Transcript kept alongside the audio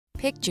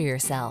Picture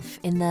yourself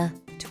in the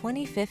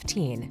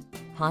 2015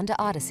 Honda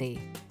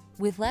Odyssey.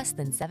 With less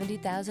than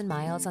 70,000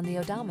 miles on the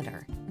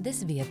odometer,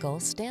 this vehicle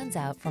stands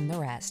out from the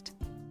rest.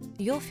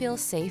 You'll feel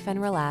safe and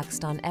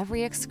relaxed on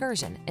every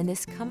excursion in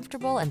this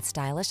comfortable and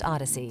stylish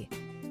Odyssey.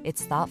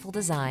 Its thoughtful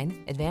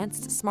design,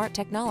 advanced smart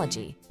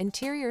technology,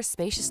 interior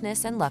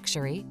spaciousness and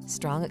luxury,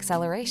 strong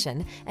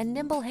acceleration, and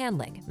nimble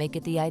handling make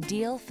it the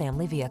ideal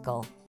family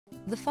vehicle.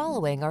 The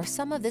following are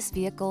some of this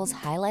vehicle's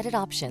highlighted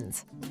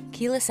options: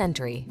 keyless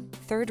entry,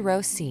 third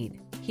row seat,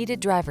 heated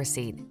driver's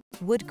seat,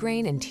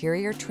 woodgrain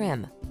interior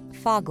trim,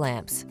 fog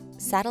lamps,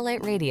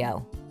 satellite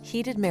radio,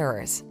 heated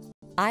mirrors,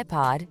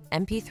 iPod,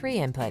 MP3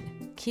 input,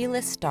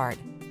 keyless start,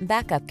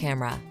 backup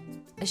camera.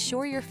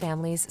 Assure your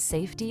family's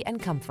safety and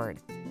comfort.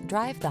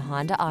 Drive the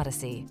Honda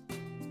Odyssey.